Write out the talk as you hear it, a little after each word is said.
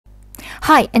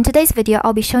Hi, in today's video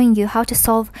I'll be showing you how to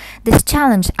solve this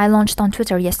challenge I launched on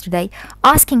Twitter yesterday,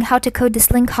 asking how to code this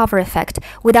link hover effect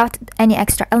without any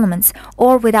extra elements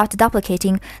or without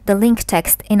duplicating the link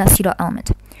text in a pseudo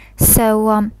element.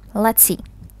 So let's see.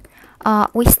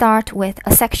 We start with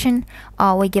a section,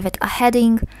 we give it a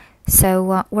heading,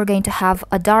 so we're going to have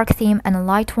a dark theme and a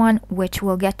light one, which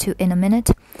we'll get to in a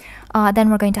minute. Then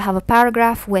we're going to have a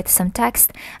paragraph with some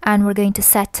text, and we're going to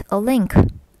set a link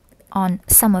on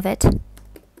some of it.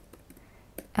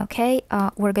 Okay,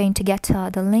 we're going to get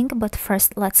the link, but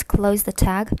first let's close the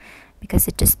tag because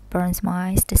it just burns my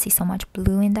eyes to see so much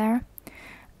blue in there.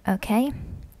 Okay,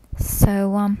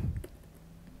 so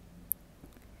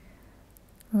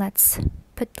let's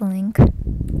put the link.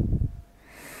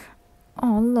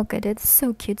 Oh, look at it,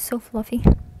 so cute, so fluffy.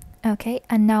 Okay,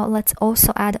 and now let's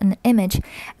also add an image,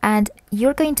 and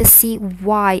you're going to see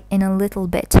why in a little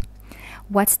bit.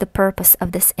 What's the purpose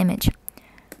of this image?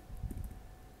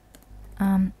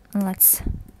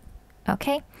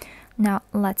 Okay, now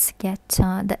let's get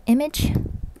the image.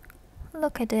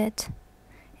 Look at it,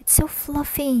 it's so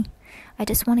fluffy. I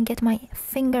just want to get my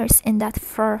fingers in that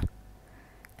fur.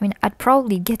 I mean, I'd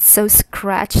probably get so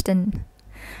scratched,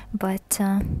 but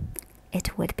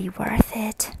it would be worth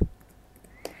it.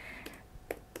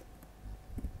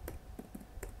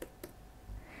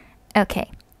 Okay,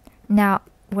 now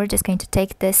we're just going to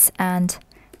take this and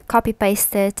copy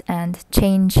paste it and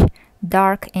change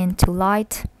dark into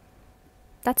light.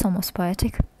 That's almost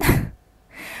poetic.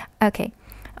 Okay,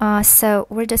 so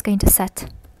we're just going to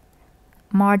set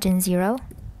margin 0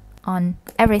 on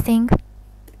everything,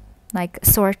 like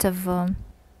sort of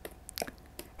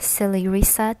silly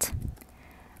reset.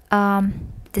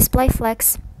 Display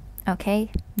flex. Okay,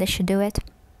 this should do it.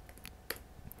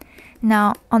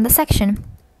 Now on the section,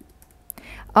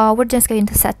 we're just going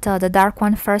to set the dark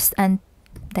one first and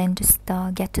then just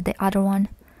get to the other one.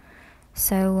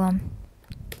 So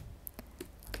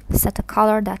set a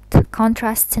color that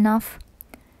contrasts enough,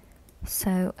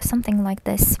 so something like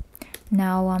this.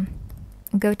 Now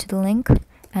go to the link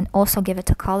and also give it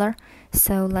a color,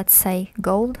 so let's say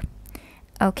gold.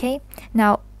 Okay,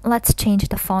 now let's change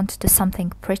the font to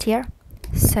something prettier.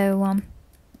 So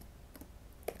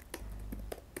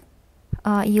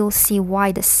you'll see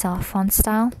why this font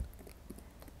style.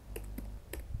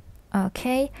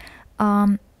 Okay,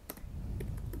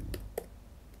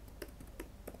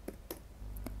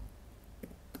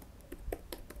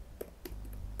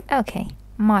 okay,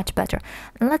 much better.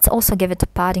 And let's also give it a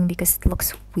padding because it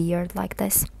looks weird like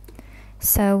this.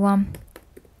 So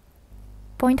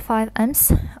 0.5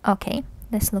 ems. Okay,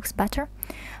 this looks better.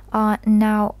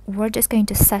 Now we're just going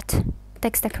to set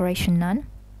text decoration none.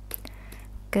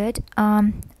 Good.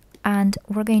 And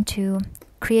we're going to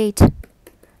create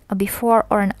a before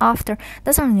or an after.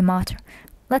 Doesn't really matter.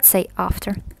 Let's say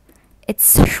after.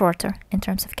 It's shorter in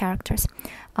terms of characters.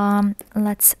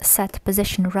 Let's set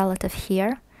position relative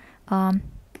here,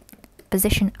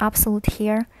 position absolute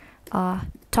here,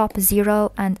 top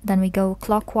 0, and then we go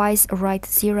clockwise, right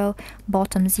 0,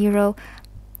 bottom 0,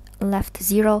 left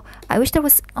 0. I wish there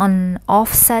was an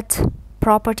offset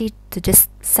property to just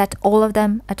set all of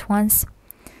them at once,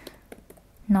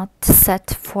 not set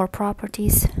 4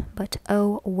 properties, but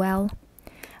oh well.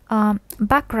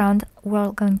 Background,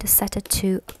 we're going to set it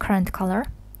to current color,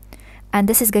 and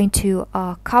this is going to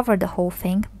cover the whole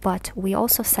thing, but we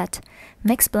also set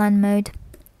mix blend mode,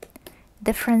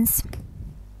 difference.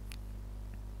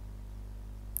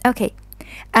 Okay,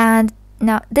 and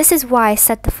now this is why I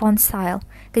set the font style,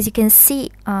 because you can see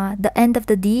the end of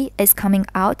the D is coming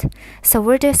out, so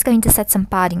we're just going to set some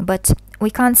padding, but we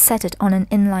can't set it on an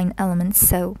inline element,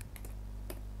 so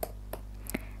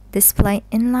display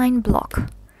inline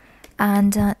block.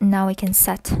 And now we can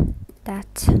set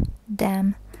that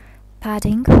damn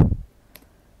padding.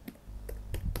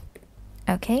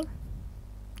 Okay,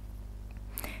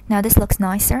 now this looks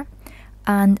nicer,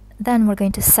 and then we're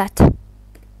going to set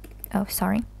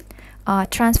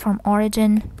transform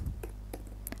origin.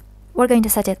 We're going to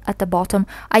set it at the bottom.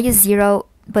 I use 0,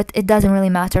 but it doesn't really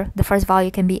matter. The first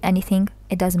value can be anything,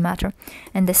 it doesn't matter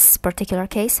in this particular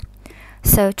case.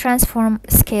 So transform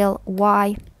scale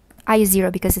Y, I use 0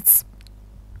 because it's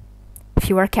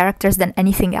fewer characters than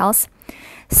anything else.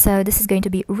 So this is going to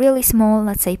be really small,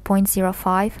 let's say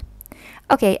 0.05.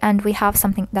 Okay, and we have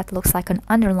something that looks like an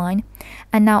underline.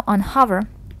 And now on hover,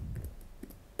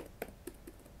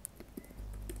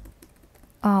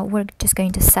 we're just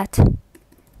going to set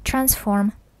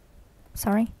transform,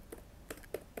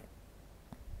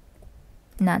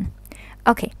 none.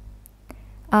 Okay.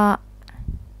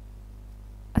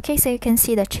 Okay, so you can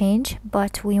see the change,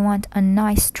 but we want a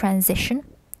nice transition.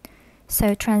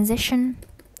 So transition,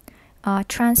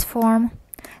 transform.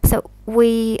 So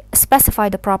we specify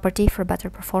the property for better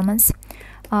performance,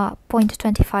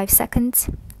 0.25 seconds,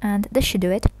 and this should do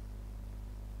it.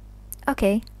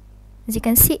 Okay, as you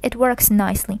can see, it works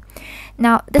nicely.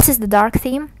 Now this is the dark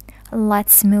theme.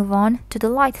 Let's move on to the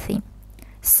light theme.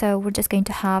 So we're just going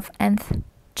to have nth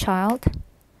child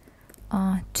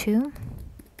 2,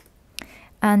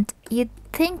 and you'd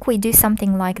think we do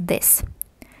something like this.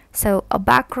 So a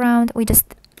background, we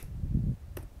just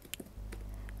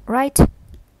right,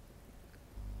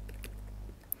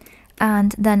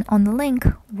 and then on the link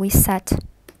we set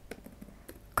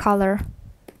color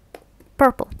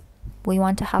purple. We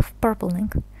want to have purple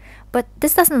link, but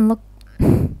this doesn't look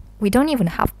we don't even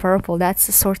have purple. That's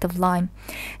a sort of lime.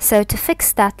 So to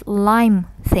fix that lime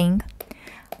thing,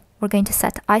 we're going to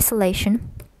set isolation,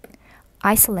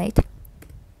 isolate,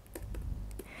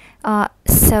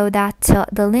 so that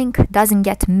the link doesn't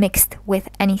get mixed with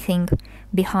anything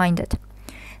behind it.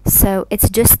 So it's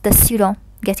just the pseudo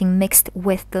getting mixed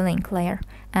with the link layer,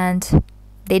 and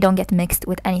they don't get mixed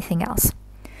with anything else.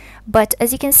 But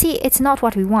as you can see, it's not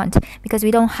what we want, because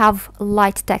we don't have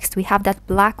light text. We have that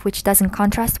black, which doesn't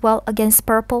contrast well against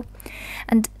purple.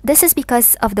 And this is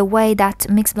because of the way that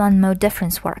mix blend mode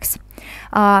difference works.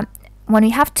 When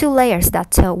we have two layers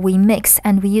that we mix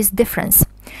and we use difference,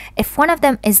 if one of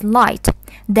them is light,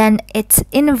 then it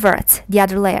inverts the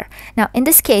other layer. Now in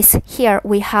this case here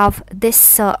we have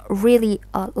this really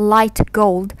light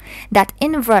gold that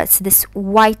inverts this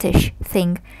whitish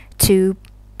thing to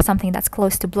something that's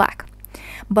close to black.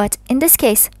 But in this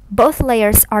case both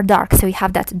layers are dark, so we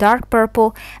have that dark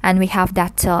purple and we have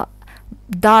that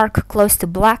dark close to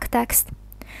black text.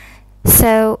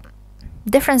 So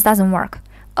difference doesn't work.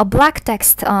 A black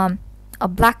text, a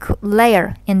black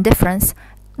layer in difference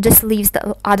just leaves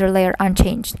the other layer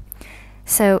unchanged.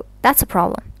 So that's a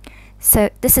problem. So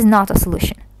this is not a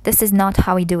solution. This is not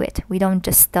how we do it. We don't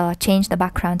just change the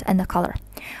background and the color.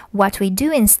 What we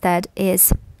do instead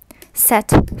is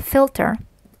set filter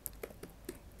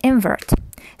invert.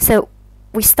 So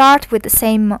we start with the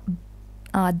same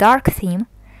dark theme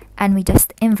and we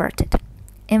just invert it.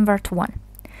 Invert 1.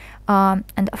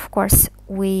 And of course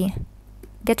we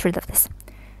get rid of this.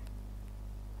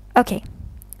 Okay,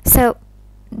 so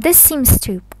this seems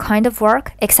to kind of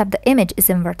work, except the image is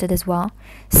inverted as well.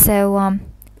 So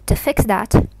to fix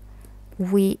that,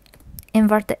 we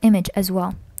invert the image as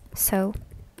well. So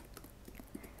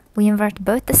we invert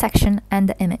both the section and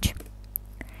the image,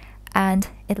 and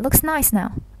it looks nice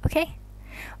now. Okay,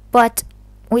 but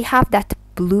we have that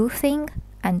blue thing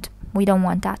and we don't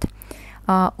want that.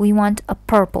 We want a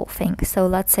purple thing. So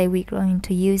let's say we're going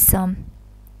to use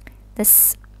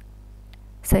this.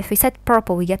 So if we set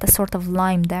purple, we get a sort of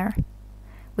lime there,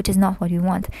 which is not what we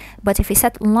want. But if we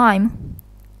set lime,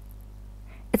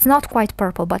 it's not quite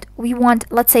purple, but we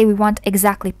want, let's say we want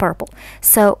exactly purple.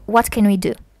 So what can we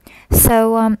do?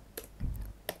 So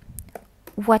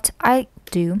what I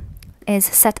do is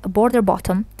set a border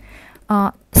bottom,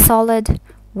 solid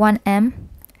 1M,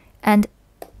 and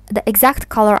the exact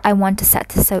color I want to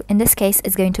set. So in this case,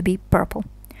 it's going to be purple,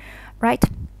 right?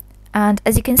 And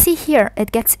as you can see here,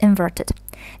 it gets inverted.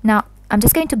 Now, I'm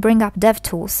just going to bring up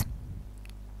DevTools.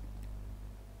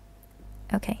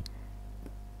 Okay.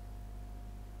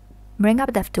 Bring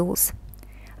up DevTools.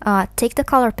 Take the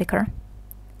color picker.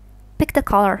 Pick the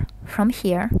color from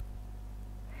here.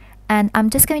 And I'm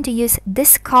just going to use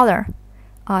this color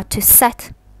to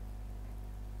set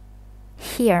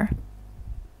here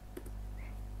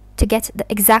to get the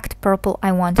exact purple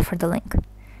I want for the link.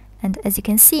 And as you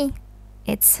can see,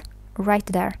 it's right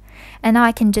there. And now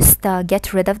I can just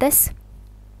get rid of this,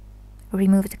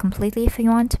 remove it completely if you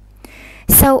want.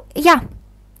 So yeah,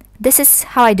 this is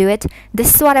how I do it.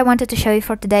 This is what I wanted to show you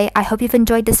for today. I hope you've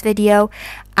enjoyed this video,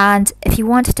 and if you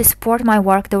want to support my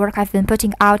work, the work I've been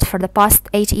putting out for the past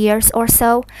 8 years or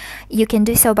so, you can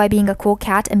do so by being a cool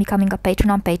cat and becoming a patron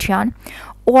on Patreon,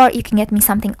 or you can get me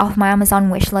something off my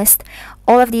Amazon wishlist.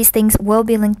 All of these things will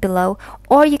be linked below,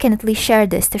 or you can at least share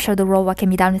this to show the world what can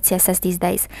be done with CSS these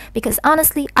days, because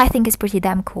honestly, I think it's pretty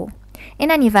damn cool. In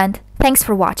any event, thanks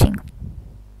for watching.